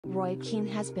Roy Keane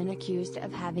has been accused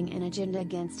of having an agenda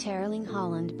against Erling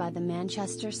Haaland by the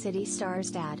Manchester City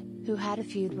star's dad, who had a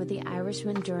feud with the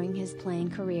Irishman during his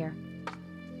playing career.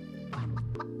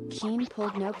 Keane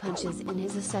pulled no punches in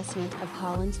his assessment of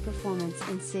Haaland's performance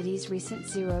in City's recent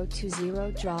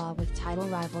 0-0 draw with title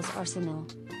rivals Arsenal.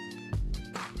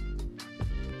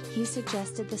 He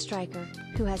suggested the striker,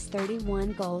 who has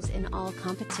 31 goals in all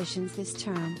competitions this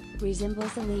term,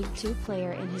 resembles a League Two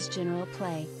player in his general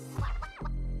play.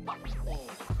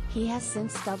 He has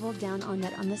since doubled down on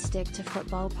that on the Stick to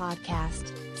Football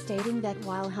podcast, stating that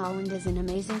while Haaland is an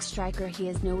amazing striker, he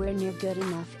is nowhere near good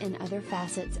enough in other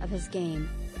facets of his game.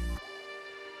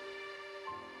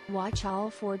 Watch all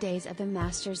 4 days of the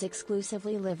Masters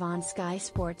exclusively live on Sky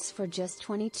Sports for just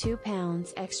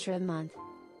 £22 extra a month.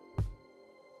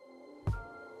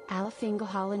 Alf-Inge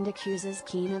Haaland accuses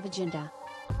Keane of agenda.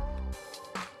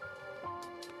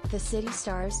 The City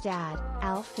star's dad,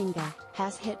 Alf-Inge,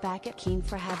 has hit back at Keane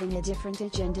for having a different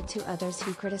agenda to others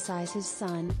who criticize his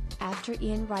son, after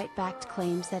Ian Wright backed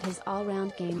claims that his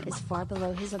all-round game is far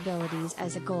below his abilities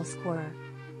as a goalscorer.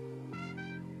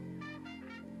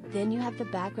 Then you have the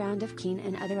background of Keane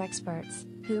and other experts,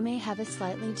 who may have a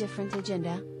slightly different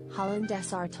agenda, Haaland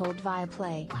SR told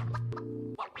Viaplay.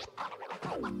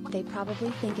 They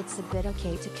probably think it's a bit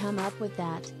okay to come up with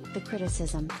that, the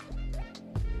criticism.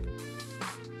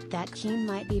 That Keane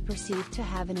might be perceived to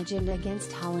have an agenda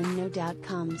against Haaland no doubt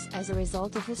comes as a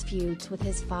result of his feuds with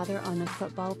his father on the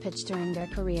football pitch during their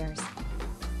careers.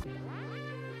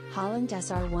 Haaland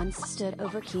SR once stood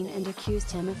over Keane and accused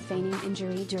him of feigning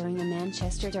injury during a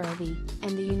Manchester derby,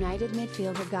 and the United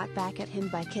midfielder got back at him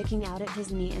by kicking out at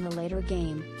his knee in a later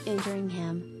game, injuring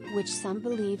him, which some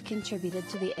believe contributed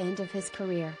to the end of his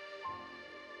career.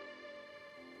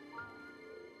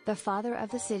 The father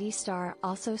of the City star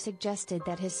also suggested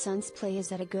that his son's play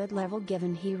is at a good level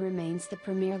given he remains the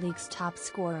Premier League's top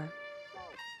scorer.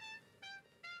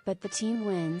 But the team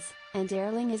wins, and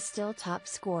Erling is still top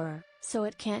scorer, so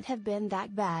it can't have been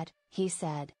that bad, he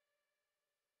said.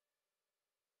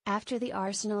 After the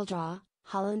Arsenal draw,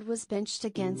 Haaland was benched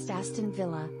against Aston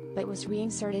Villa, but was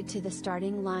reinserted to the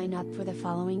starting lineup for the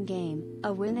following game,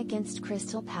 a win against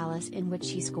Crystal Palace in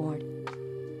which he scored.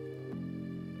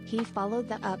 He followed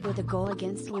that up with a goal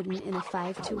against Luton in a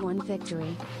 5-1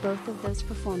 victory, both of those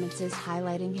performances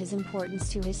highlighting his importance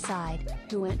to his side,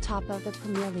 who went top of the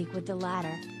Premier League with the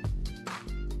latter.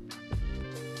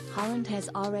 Haaland has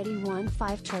already won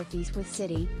 5 trophies with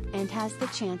City, and has the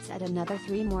chance at another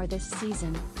 3 more this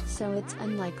season, so it's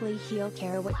unlikely he'll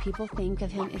care what people think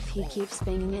of him if he keeps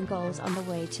banging in goals on the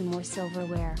way to more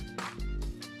silverware.